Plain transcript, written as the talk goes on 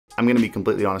I'm gonna be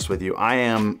completely honest with you. I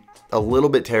am a little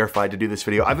bit terrified to do this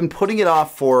video. I've been putting it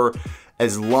off for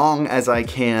as long as I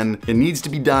can. It needs to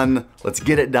be done. Let's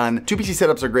get it done. 2 PC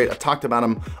setups are great. I've talked about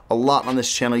them a lot on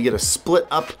this channel. You get to split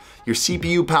up your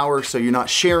CPU power so you're not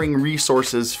sharing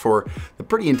resources for the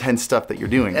pretty intense stuff that you're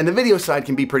doing. And the video side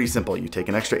can be pretty simple. You take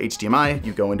an extra HDMI,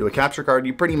 you go into a capture card,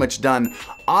 you're pretty much done.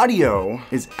 Audio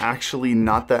is actually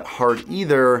not that hard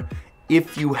either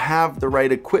if you have the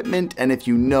right equipment and if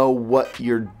you know what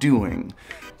you're doing.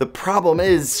 The problem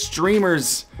is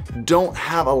streamers don't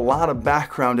have a lot of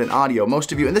background in audio.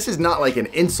 Most of you, and this is not like an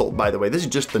insult, by the way, this is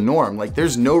just the norm. Like,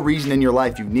 there's no reason in your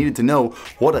life you've needed to know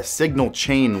what a signal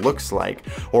chain looks like,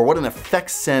 or what an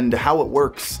effects send, how it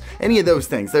works, any of those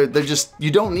things. They're just, you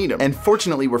don't need them. And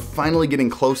fortunately, we're finally getting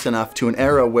close enough to an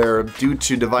era where, due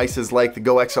to devices like the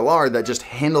GoXLR that just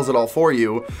handles it all for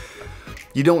you,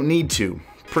 you don't need to.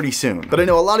 Pretty soon. But I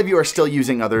know a lot of you are still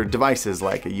using other devices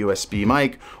like a USB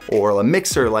mic or a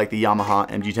mixer like the Yamaha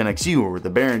MG10XU or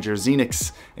the Behringer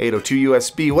Xenix 802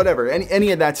 USB, whatever,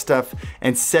 any of that stuff.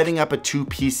 And setting up a 2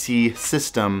 PC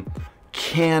system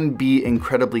can be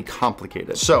incredibly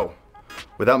complicated. So,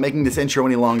 without making this intro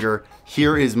any longer,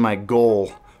 here is my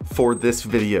goal for this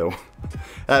video.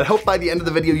 I hope by the end of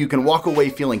the video you can walk away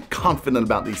feeling confident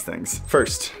about these things.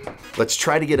 First, let's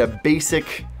try to get a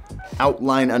basic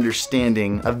outline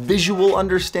understanding, a visual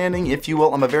understanding, if you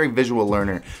will. I'm a very visual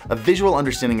learner, a visual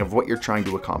understanding of what you're trying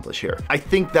to accomplish here. I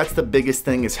think that's the biggest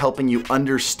thing, is helping you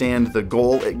understand the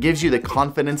goal. It gives you the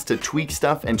confidence to tweak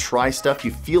stuff and try stuff.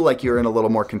 You feel like you're in a little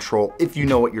more control if you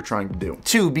know what you're trying to do.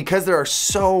 Two, because there are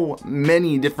so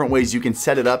many different ways you can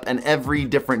set it up and every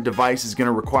different device is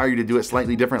gonna require you to do it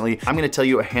slightly differently, I'm gonna tell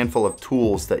you a handful of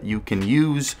tools that you can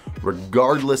use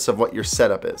regardless of what your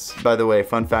setup is. By the way,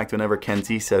 fun fact, whenever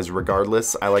Kenzie says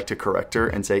regardless, I like to correct her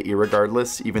and say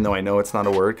irregardless, even though I know it's not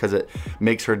a word because it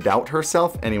makes her doubt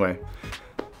herself. Anyway,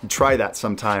 try that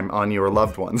sometime on your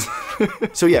loved ones.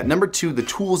 So yeah, number two, the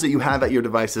tools that you have at your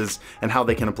devices and how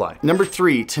they can apply. Number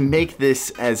three, to make this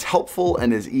as helpful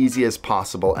and as easy as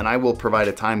possible, and I will provide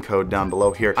a time code down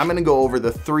below here, I'm gonna go over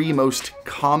the 3 most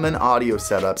common audio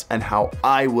setups and how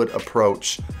I would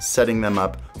approach setting them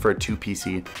up for a 2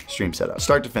 PC stream setup,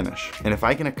 start to finish. And if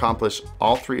I can accomplish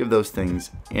all 3 of those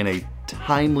things in a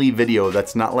timely video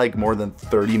that's not like more than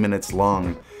 30 minutes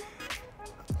long,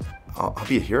 I'll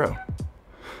be a hero.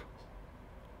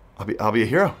 I'll be a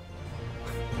hero.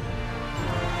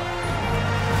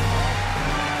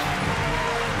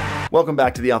 Welcome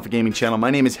back to the Alpha Gaming channel.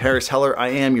 My name is Harris Heller. I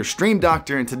am your stream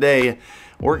doctor, and today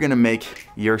we're gonna make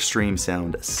your stream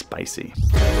sound spicy.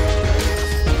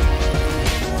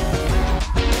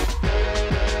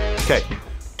 Okay,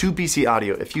 2 PC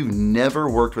audio. If you've never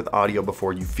worked with audio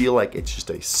before, you feel like it's just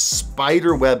a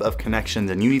spider web of connections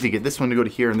and you need to get this one to go to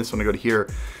here and this one to go to here.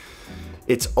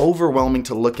 It's overwhelming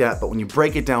to look at, but when you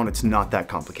break it down, it's not that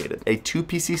complicated. A 2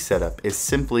 PC setup is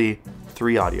simply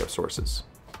 3 audio sources.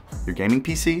 Your gaming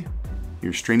PC,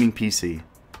 your streaming PC,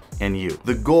 and you.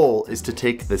 The goal is to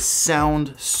take the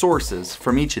sound sources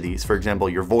from each of these, for example,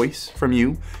 your voice from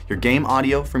you, your game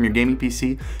audio from your gaming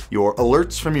PC, your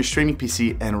alerts from your streaming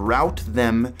PC, and route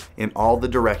them in all the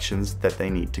directions that they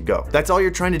need to go. That's all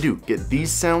you're trying to do. Get these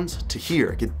sounds to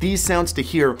here, get these sounds to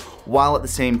here, while at the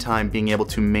same time being able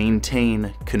to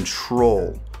maintain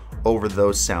control over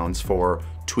those sounds for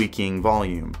tweaking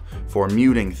volume, for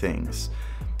muting things.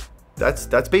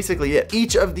 That's basically it.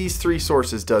 Each of these 3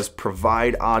 sources does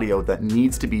provide audio that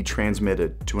needs to be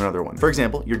transmitted to another one. For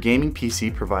example, your gaming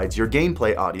PC provides your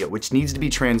gameplay audio, which needs to be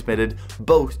transmitted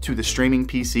both to the streaming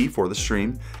PC for the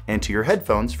stream and to your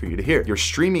headphones for you to hear. Your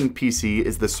streaming PC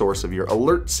is the source of your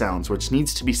alert sounds, which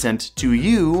needs to be sent to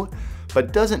you,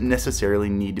 but doesn't necessarily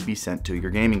need to be sent to your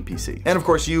gaming PC. And of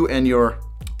course, you and your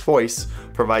voice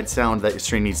provide sound that your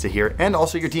stream needs to hear, and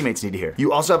also your teammates need to hear.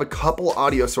 You also have a couple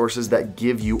audio sources that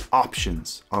give you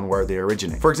options on where they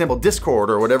originate. For example,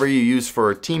 Discord or whatever you use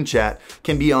for team chat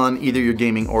can be on either your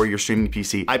gaming or your streaming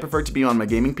PC. I prefer to be on my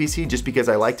gaming PC just because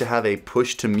I like to have a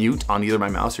push to mute on either my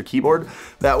mouse or keyboard.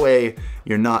 That way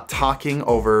you're not talking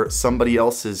over somebody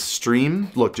else's stream.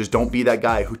 Look, just don't be that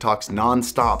guy who talks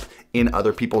nonstop in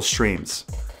other people's streams.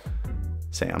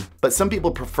 Sam. But some people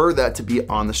prefer that to be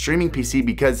on the streaming PC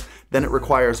because then it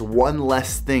requires one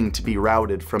less thing to be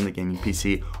routed from the gaming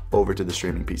PC over to the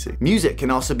streaming PC. Music can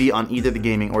also be on either the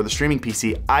gaming or the streaming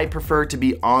PC. I prefer to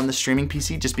be on the streaming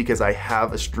PC just because I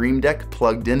have a Stream Deck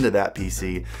plugged into that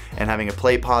PC, and having a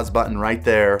play pause button right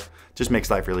there just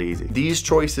makes life really easy. These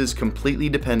choices completely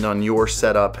depend on your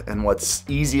setup and what's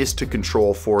easiest to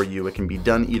control for you. It can be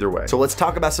done either way. So let's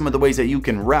talk about some of the ways that you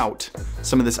can route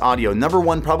some of this audio. Number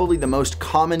one, probably the most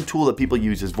common tool that people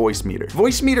use is Voicemeeter.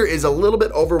 Voicemeeter is a little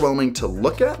bit overwhelming to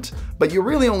look at, but you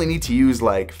really only need to use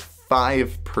like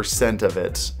 5% of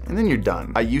it, and then you're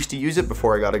done. I used to use it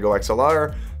before I got a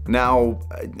GoXLR. Now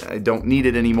I don't need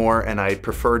it anymore, and I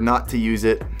prefer not to use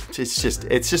it. It's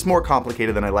just more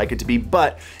complicated than I like it to be,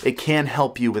 but it can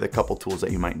help you with a couple tools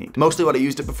that you might need. Mostly what I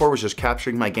used it before was just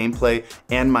capturing my gameplay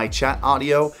and my chat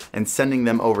audio and sending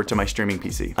them over to my streaming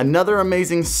PC. Another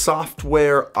amazing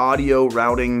software audio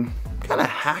routing kind of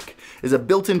hack is a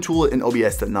built-in tool in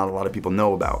OBS that not a lot of people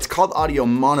know about. It's called audio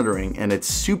monitoring, and it's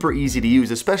super easy to use,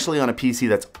 especially on a PC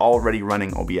that's already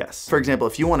running OBS. For example,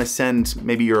 if you want to send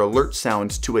maybe your alert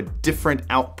sounds to a different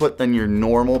output than your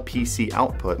normal PC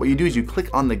output, what you do is you click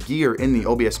on the gear in the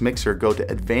OBS mixer, go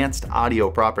to advanced audio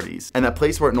properties, and that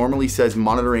place where it normally says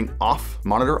monitoring off,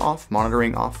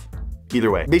 monitoring off, either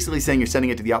way, basically saying you're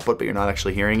sending it to the output, but you're not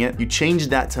actually hearing it. You change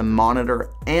that to monitor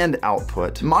and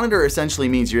output. Monitor essentially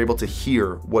means you're able to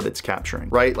hear what it's capturing,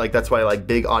 right? Like that's why like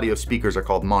big audio speakers are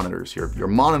called monitors. You're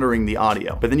monitoring the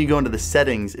audio. But then you go into the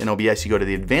settings in OBS, you go to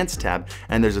the advanced tab,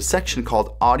 and there's a section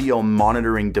called audio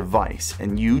monitoring device,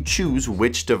 and you choose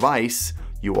which device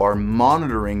you are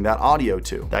monitoring that audio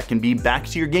to. That can be back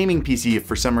to your gaming PC if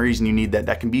for some reason you need that.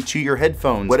 That can be to your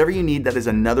headphones. Whatever you need, that is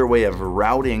another way of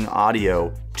routing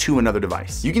audio to another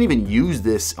device. You can even use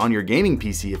this on your gaming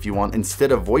PC if you want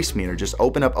instead of Voicemeeter. Just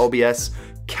open up OBS,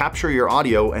 capture your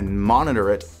audio, and monitor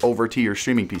it over to your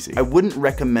streaming PC. I wouldn't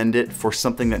recommend it for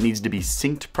something that needs to be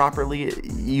synced properly.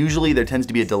 Usually there tends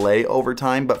to be a delay over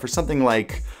time, but for something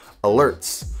like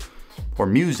alerts or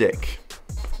music,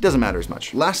 doesn't matter as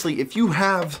much. Lastly, if you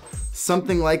have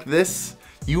something like this,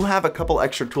 you have a couple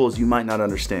extra tools you might not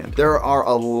understand. There are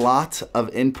a lot of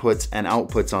inputs and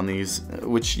outputs on these,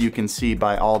 which you can see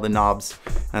by all the knobs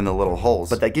and the little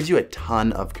holes, but that gives you a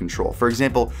ton of control. For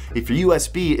example, if your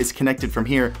USB is connected from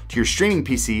here to your streaming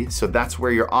PC, so that's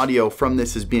where your audio from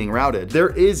this is being routed, there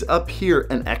is up here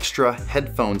an extra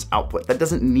headphones output. That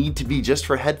doesn't need to be just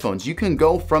for headphones. You can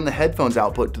go from the headphones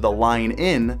output to the line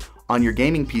in on your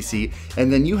gaming PC,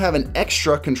 and then you have an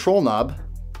extra control knob.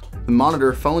 The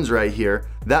monitor phone's right here.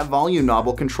 That volume knob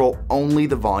will control only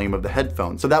the volume of the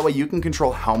headphones. So that way you can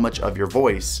control how much of your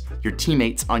voice your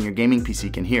teammates on your gaming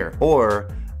PC can hear. Or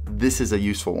this is a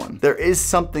useful one. There is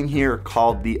something here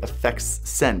called the effects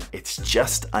send. It's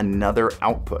just another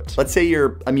output. Let's say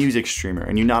you're a music streamer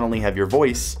and you not only have your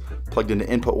voice plugged into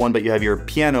input 1, but you have your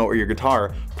piano or your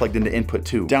guitar plugged into input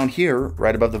 2. Down here,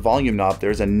 right above the volume knob,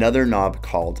 there's another knob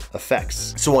called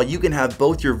effects. So while you can have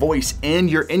both your voice and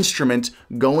your instrument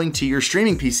going to your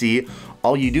streaming PC,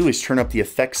 all you do is turn up the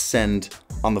effects send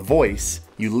on the voice,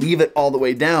 you leave it all the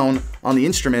way down on the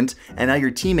instrument, and now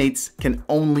your teammates can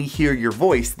only hear your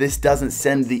voice. This doesn't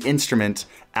send the instrument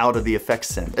out of the effects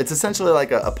send. It's essentially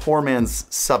like a poor man's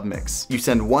submix. You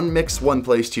send one mix one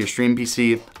place to your stream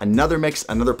PC, another mix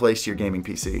another place to your gaming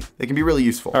PC. It can be really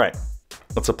useful. All right,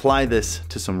 let's apply this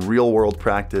to some real world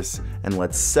practice and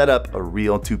let's set up a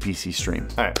real 2PC stream.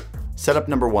 All right. Setup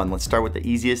number one, let's start with the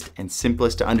easiest and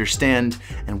simplest to understand,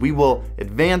 and we will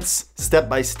advance step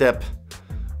by step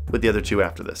with the other two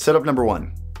after this. Setup number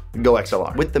one,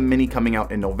 GoXLR. With the Mini coming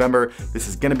out in November, this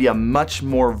is gonna be a much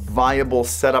more viable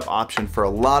setup option for a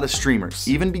lot of streamers.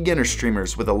 Even beginner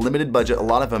streamers with a limited budget, a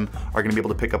lot of them are gonna be able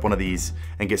to pick up one of these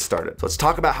and get started. So let's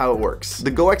talk about how it works. The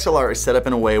GoXLR is set up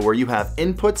in a way where you have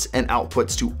inputs and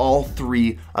outputs to all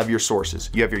three of your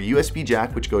sources. You have your USB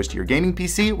jack, which goes to your gaming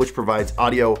PC, which provides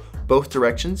audio both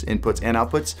directions, inputs and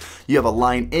outputs. You have a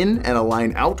line in and a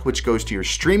line out, which goes to your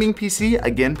streaming PC,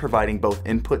 again, providing both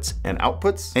inputs and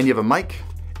outputs. And you have a mic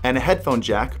and a headphone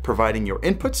jack, providing your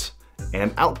inputs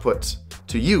and outputs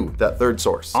to you, that third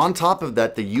source. On top of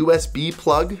that, the USB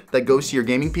plug that goes to your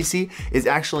gaming PC is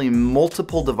actually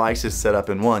multiple devices set up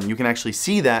in one. You can actually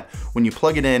see that when you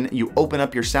plug it in, you open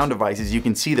up your sound devices, you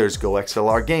can see there's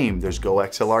GoXLR Game, there's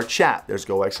GoXLR Chat, there's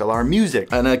GoXLR Music,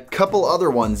 and a couple other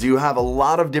ones. You have a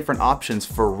lot of different options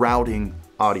for routing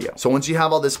audio. So once you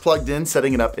have all this plugged in,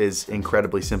 setting it up is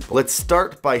incredibly simple. Let's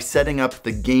start by setting up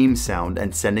the game sound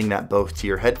and sending that both to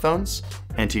your headphones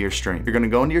and to your stream. You're gonna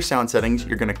go into your sound settings,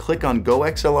 you're gonna click on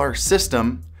GoXLR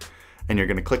System, and you're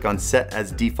gonna click on Set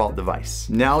as Default Device.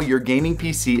 Now your gaming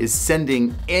PC is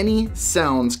sending any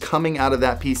sounds coming out of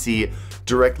that PC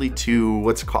directly to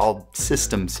what's called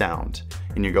system sound.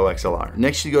 in your GoXLR.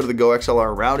 Next, you go to the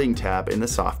GoXLR routing tab in the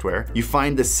software. You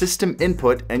find the system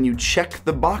input and you check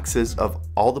the boxes of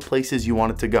all the places you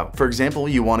want it to go. For example,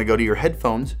 you want to go to your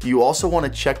headphones. You also want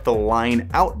to check the line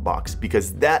out box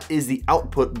because that is the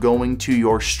output going to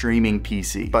your streaming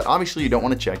PC. But obviously you don't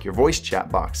want to check your voice chat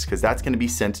box because that's going to be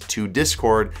sent to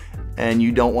Discord and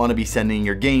you don't want to be sending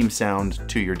your game sound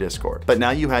to your Discord. But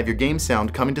now you have your game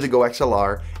sound coming to the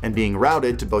GoXLR and being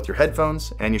routed to both your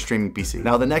headphones and your streaming PC.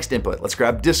 Now the next input, let's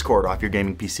grab Discord off your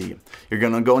gaming PC. You're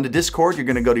gonna go into Discord, you're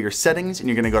gonna go to your settings, and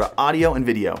you're gonna go to audio and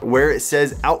video. Where it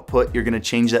says output, you're gonna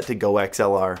change that to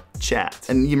GoXLR chat.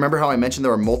 And you remember how I mentioned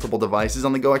there were multiple devices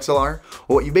on the GoXLR?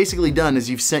 Well, what you've basically done is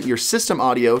you've sent your system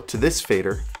audio to this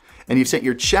fader, and you've sent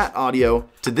your chat audio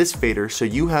to this fader, so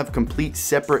you have complete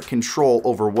separate control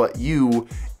over what you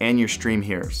and your stream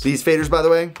hears. These faders, by the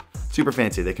way, super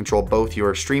fancy. They control both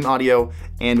your stream audio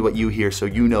and what you hear, so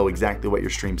you know exactly what your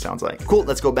stream sounds like. Cool,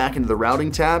 let's go back into the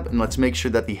routing tab and let's make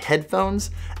sure that the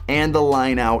headphones and the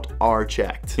line out are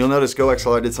checked. You'll notice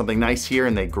GoXLR did something nice here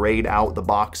and they grayed out the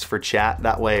box for chat.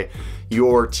 That way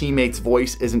your teammate's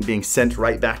voice isn't being sent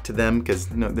right back to them because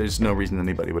there's no reason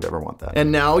anybody would ever want that.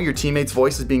 And now your teammate's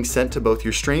voice is being sent to both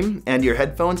your stream and your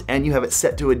headphones, and you have it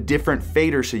set to a different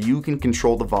fader so you can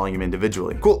control the volume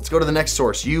individually. Cool, let's go to the next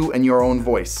source, you and your own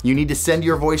voice. You need to send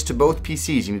your voice to both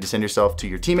PCs. You need to send yourself to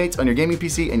your teammates on your gaming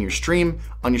PC and your stream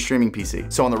on your streaming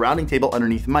PC. So on the routing table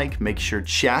underneath mic, make sure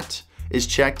chat is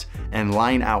checked and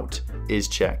line out is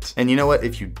checked. And you know what?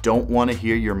 If you don't want to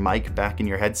hear your mic back in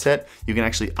your headset, you can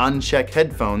actually uncheck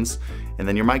headphones and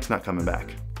then your mic's not coming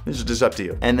back. This is just up to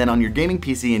you. And then on your gaming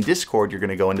PC in Discord, you're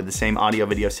gonna go into the same audio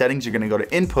video settings. You're gonna go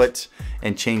to input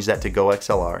and change that to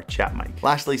GoXLR chat mic.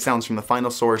 Lastly, sounds from the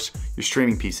final source, your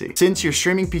streaming PC. Since your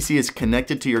streaming PC is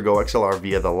connected to your GoXLR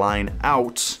via the line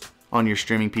out, on your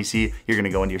streaming PC, you're gonna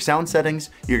go into your sound settings,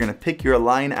 you're gonna pick your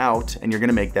line out, and you're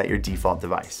gonna make that your default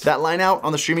device. That line out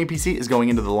on the streaming PC is going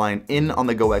into the line in on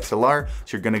the GoXLR,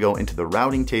 so you're gonna go into the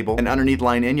routing table, and underneath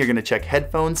line in, you're gonna check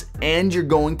headphones, and you're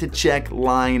going to check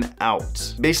line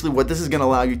out. Basically, what this is gonna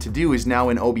allow you to do is now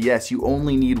in OBS, you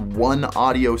only need one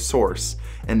audio source,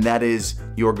 and that is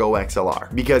your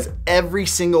GoXLR. Because every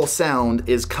single sound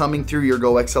is coming through your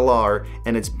GoXLR,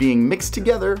 and it's being mixed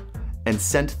together and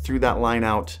sent through that line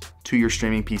out to your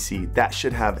streaming PC. That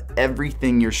should have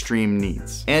everything your stream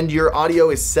needs. And your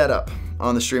audio is set up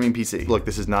on the streaming PC. Look,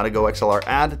 this is not a GoXLR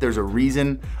ad. There's a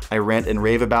reason I rant and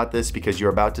rave about this because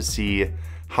you're about to see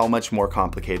how much more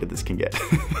complicated this can get.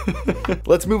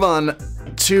 Let's move on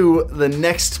to the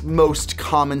next most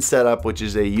common setup, which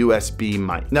is a USB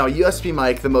mic. Now, a USB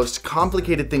mic, the most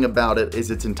complicated thing about it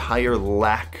is its entire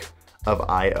lack of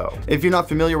I/O. If you're not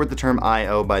familiar with the term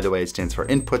I/O, by the way, it stands for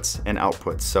inputs and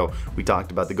outputs. So we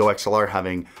talked about the GoXLR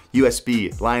having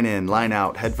USB, line in, line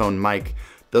out, headphone mic.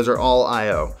 Those are all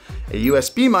I/O. A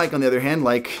USB mic, on the other hand,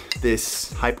 like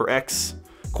this HyperX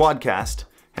Quadcast,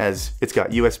 it's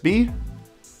got USB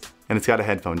and it's got a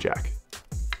headphone jack.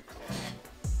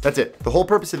 That's it. The whole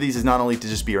purpose of these is not only to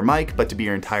just be your mic, but to be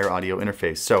your entire audio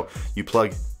interface. So you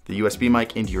plug the USB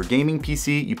mic into your gaming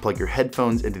PC, you plug your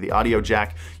headphones into the audio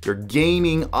jack, your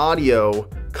gaming audio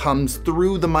comes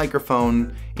through the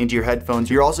microphone into your headphones.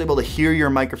 You're also able to hear your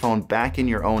microphone back in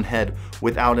your own head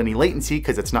without any latency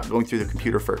because it's not going through the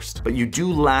computer first. But you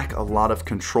do lack a lot of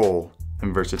control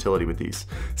and versatility with these.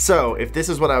 So if this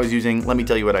is what I was using, let me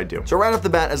tell you what I do. So right off the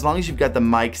bat, as long as you've got the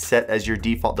mic set as your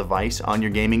default device on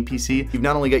your gaming PC, you've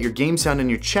not only got your game sound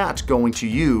and your chat going to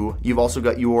you, you've also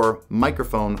got your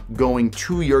microphone going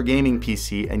to your gaming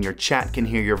PC and your chat can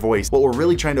hear your voice. What we're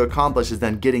really trying to accomplish is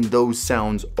then getting those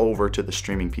sounds over to the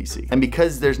streaming PC. And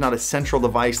because there's not a central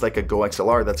device like a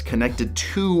GoXLR that's connected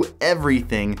to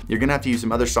everything, you're gonna have to use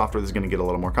some other software that's gonna get a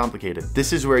little more complicated.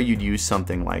 This is where you'd use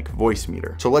something like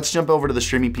Voicemeeter. So let's jump over to the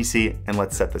streaming PC and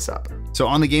let's set this up. So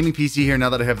on the gaming PC here, now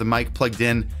that I have the mic plugged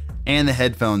in and the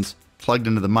headphones plugged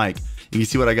into the mic, you can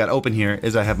see what I got open here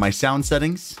is I have my sound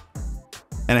settings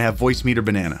and I have Voicemeeter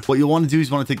Banana. What you'll want to do is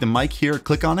you want to take the mic here,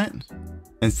 click on it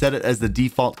and set it as the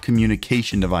default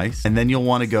communication device. And then you'll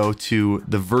want to go to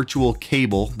the virtual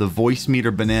cable, the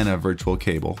Voicemeeter Banana virtual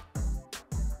cable,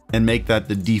 and make that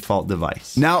the default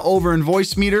device. Now over in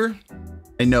Voicemeeter,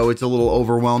 I know it's a little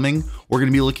overwhelming. We're going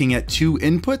to be looking at 2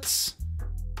 inputs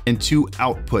and 2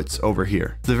 outputs over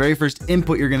here. The very first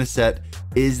input you're gonna set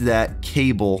is that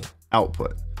cable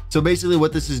output. So basically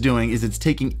what this is doing is it's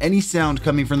taking any sound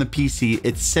coming from the PC,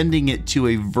 it's sending it to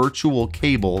a virtual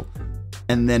cable,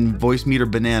 and then Voicemeeter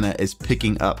Banana is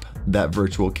picking up that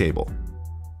virtual cable.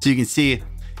 So you can see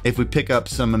if we pick up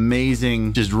some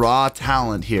amazing, just raw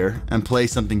talent here and play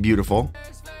something beautiful.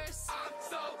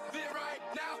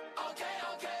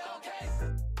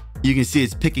 You can see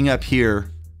it's picking up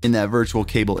here in that virtual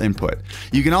cable input.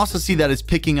 You can also see that it's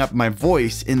picking up my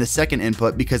voice in the second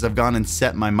input because I've gone and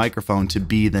set my microphone to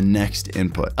be the next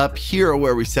input. Up here are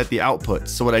where we set the outputs.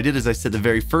 So what I did is I set the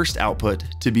very first output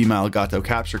to be my Elgato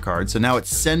capture card. So now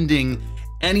it's sending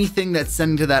anything that's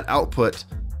sending to that output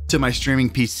to my streaming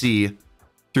PC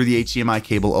through the HDMI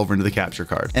cable over into the capture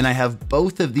card. And I have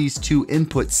both of these two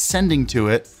inputs sending to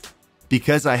it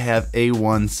because I have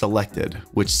A1 selected,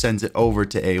 which sends it over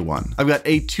to A1. I've got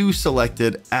A2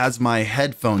 selected as my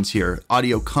headphones here,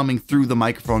 audio coming through the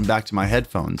microphone back to my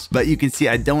headphones. But you can see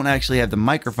I don't actually have the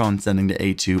microphone sending to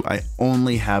A2, I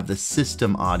only have the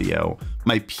system audio,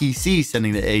 my PC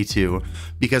sending to A2,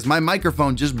 because my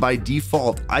microphone, just by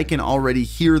default, I can already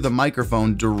hear the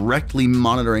microphone directly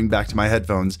monitoring back to my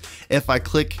headphones. If I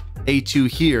click A2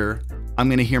 here, I'm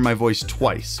gonna hear my voice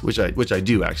twice, which I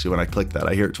do actually. When I click that,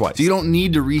 I hear it twice. So you don't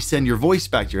need to resend your voice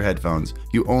back to your headphones.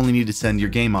 You only need to send your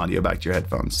game audio back to your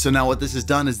headphones. So now what this has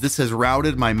done is this has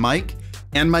routed my mic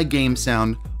and my game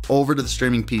sound over to the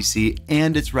streaming PC,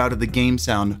 and it's routed the game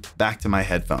sound back to my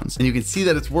headphones. And you can see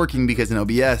that it's working because in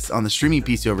OBS on the streaming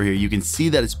PC over here, you can see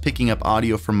that it's picking up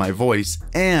audio from my voice.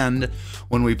 And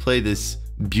when we play this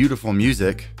beautiful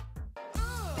music,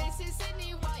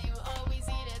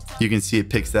 you can see it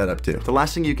picks that up too. The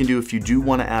last thing you can do if you do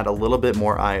want to add a little bit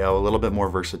more I/O, a little bit more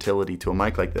versatility to a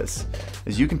mic like this,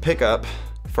 is you can pick up,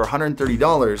 for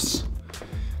 $130,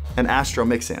 an Astro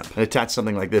mix amp and attach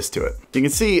something like this to it. You can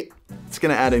see it's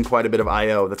gonna add in quite a bit of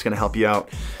I/O that's gonna help you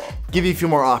out, give you a few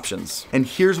more options. And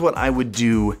here's what I would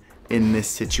do in this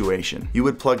situation. You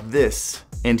would plug this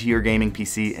into your gaming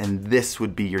PC and this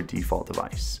would be your default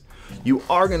device. You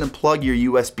are gonna plug your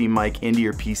USB mic into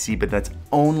your PC, but that's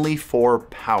only for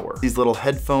power. These little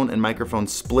headphone and microphone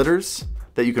splitters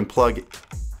that you can plug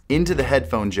into the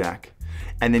headphone jack,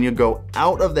 and then you'll go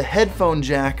out of the headphone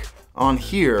jack on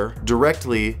here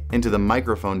directly into the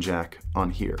microphone jack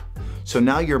on here. So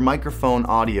now your microphone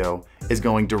audio is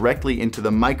going directly into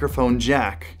the microphone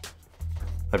jack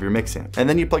of your mix amp. And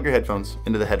then you plug your headphones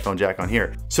into the headphone jack on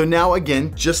here. So now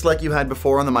again, just like you had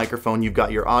before on the microphone, you've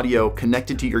got your audio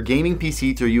connected to your gaming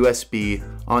PC through USB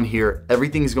on here.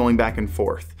 Everything's going back and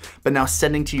forth. But now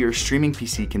sending to your streaming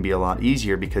PC can be a lot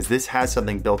easier because this has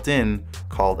something built in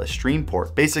called a stream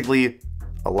port. Basically,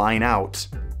 a line out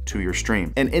to your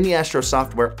stream. And in the Astro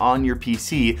software on your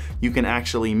PC, you can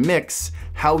actually mix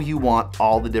how you want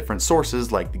all the different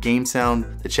sources, like the game sound,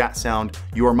 the chat sound,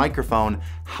 your microphone,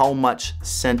 how much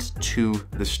sent to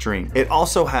the stream. It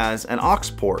also has an aux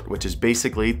port, which is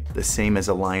basically the same as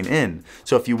a line in.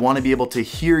 So if you want to be able to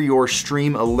hear your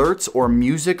stream alerts or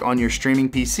music on your streaming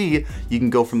PC, you can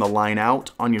go from the line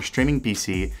out on your streaming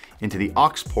PC into the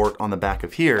aux port on the back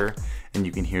of here, and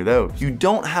you can hear those. You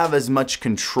don't have as much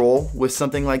control with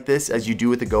something like this as you do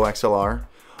with the GoXLR.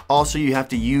 Also, you have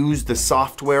to use the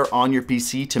software on your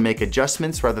PC to make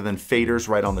adjustments rather than faders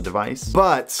right on the device.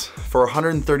 But for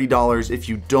 $130, if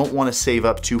you don't want to save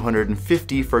up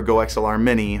 $250 for a GoXLR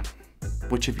Mini,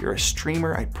 which if you're a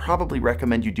streamer, I'd probably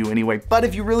recommend you do anyway, but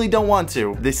if you really don't want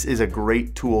to, this is a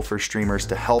great tool for streamers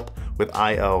to help with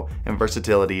I/O and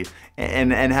versatility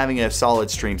and having a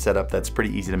solid stream setup that's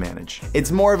pretty easy to manage.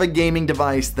 It's more of a gaming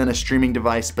device than a streaming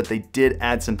device, but they did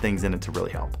add some things in it to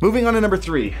really help. Moving on to number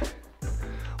 3.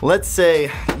 Let's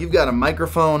say you've got a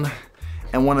microphone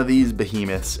and one of these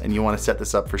behemoths and you want to set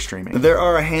this up for streaming. There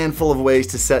are a handful of ways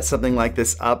to set something like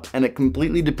this up, and it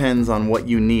completely depends on what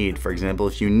you need. For example,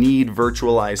 if you need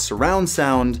virtualized surround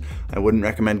sound, I wouldn't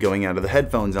recommend going out of the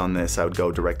headphones on this. I would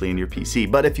go directly into your PC.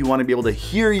 But if you want to be able to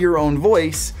hear your own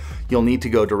voice, you'll need to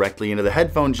go directly into the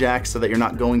headphone jack so that you're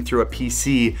not going through a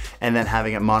PC and then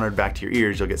having it monitored back to your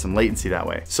ears. You'll get some latency that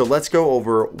way. So let's go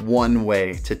over one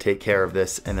way to take care of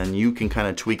this, and then you can kind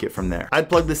of tweak it from there. I'd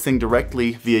plug this thing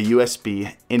directly via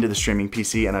USB into the streaming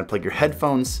PC, and I'd plug your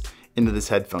headphones into this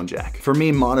headphone jack. For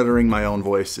me, monitoring my own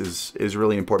voice is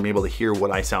really important, being able to hear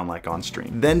what I sound like on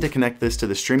stream. Then to connect this to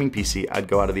the streaming PC, I'd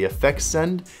go out of the effects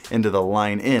send into the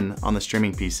line in on the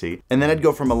streaming PC, and then I'd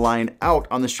go from a line out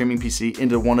on the streaming PC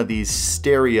into one of these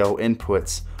stereo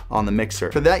inputs on the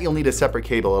mixer. For that, you'll need a separate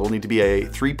cable. It'll need to be a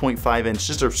 3.5 inch,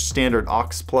 just a standard aux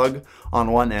plug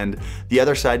on one end, the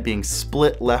other side being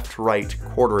split left-right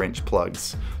 1/4 inch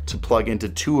plugs to plug into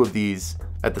 2 of these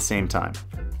at the same time.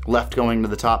 Left going to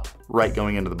the top, right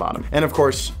going into the bottom. And of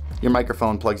course, your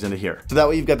microphone plugs into here. So that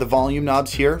way you've got the volume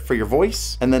knobs here for your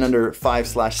voice, and then under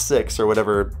 5/6 or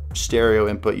whatever stereo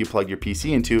input you plug your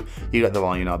PC into, you got the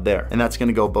volume knob there. And that's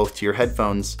gonna go both to your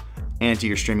headphones and to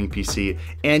your streaming PC,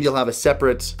 and you'll have a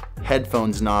separate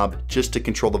headphones knob just to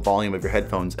control the volume of your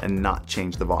headphones and not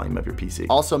change the volume of your PC.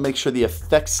 Also, make sure the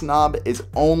effects knob is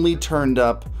only turned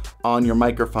up on your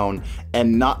microphone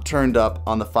and not turned up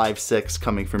on the 5.6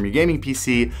 coming from your gaming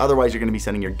PC. Otherwise, you're gonna be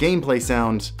sending your gameplay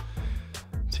sound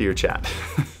to your chat.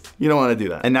 You don't wanna do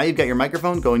that. And now you've got your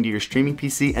microphone going to your streaming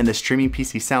PC, and the streaming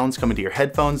PC sounds coming to your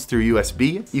headphones through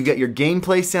USB. You've got your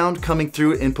gameplay sound coming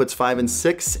through inputs 5 and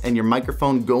 6, and your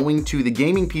microphone going to the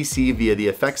gaming PC via the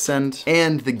effects send,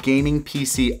 and the gaming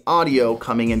PC audio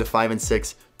coming into 5 and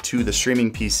 6 to the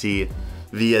streaming PC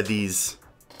via these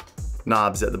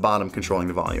knobs at the bottom controlling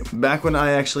the volume. Back when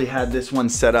I actually had this one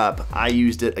set up, I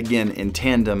used it again in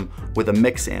tandem with a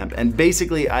mix amp. And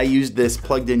basically I used this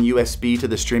plugged in USB to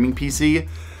the streaming PC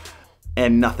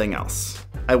and nothing else.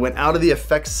 I went out of the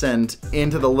effects send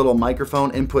into the little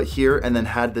microphone input here and then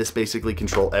had this basically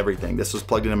control everything. This was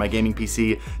plugged into my gaming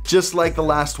PC, just like the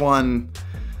last one.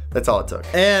 That's all it took.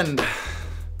 And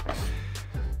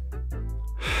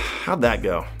how'd that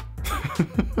go?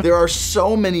 There are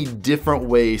so many different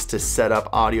ways to set up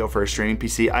audio for a streaming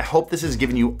PC. I hope this has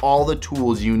given you all the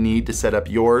tools you need to set up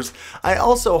yours. I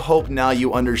also hope now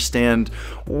you understand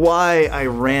why I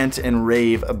rant and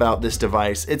rave about this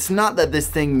device. It's not that this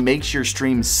thing makes your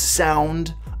stream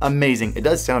sound amazing. It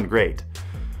does sound great,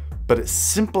 but it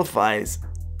simplifies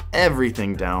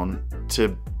everything down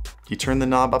to you turn the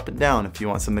knob up and down if you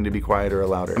want something to be quieter or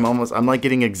louder. I'm like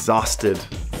getting exhausted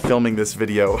filming this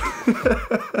video.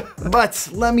 But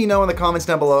let me know in the comments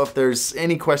down below if there's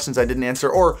any questions I didn't answer,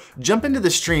 or jump into the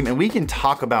stream and we can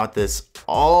talk about this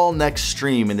all next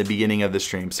stream in the beginning of the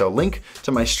stream. So link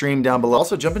to my stream down below.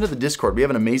 Also jump into the Discord. We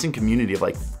have an amazing community of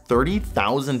like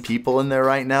 30,000 people in there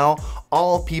right now.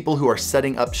 All people who are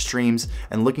setting up streams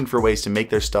and looking for ways to make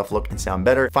their stuff look and sound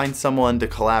better. Find someone to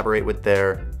collaborate with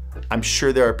there. I'm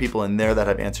sure there are people in there that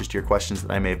have answers to your questions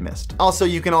that I may have missed. Also,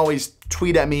 you can always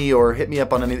tweet at me or hit me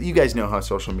up on any, you guys know how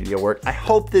social media work. I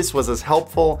hope this was as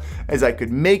helpful as I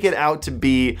could make it out to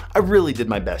be. I really did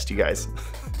my best, you guys.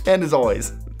 And as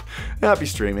always, happy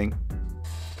streaming.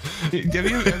 Have you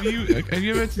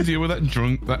ever had to deal with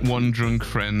that one drunk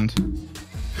friend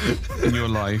in your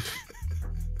life?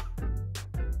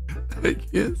 I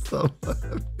can't stop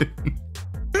laughing.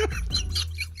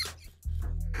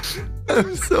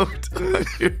 I'm so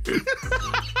tired.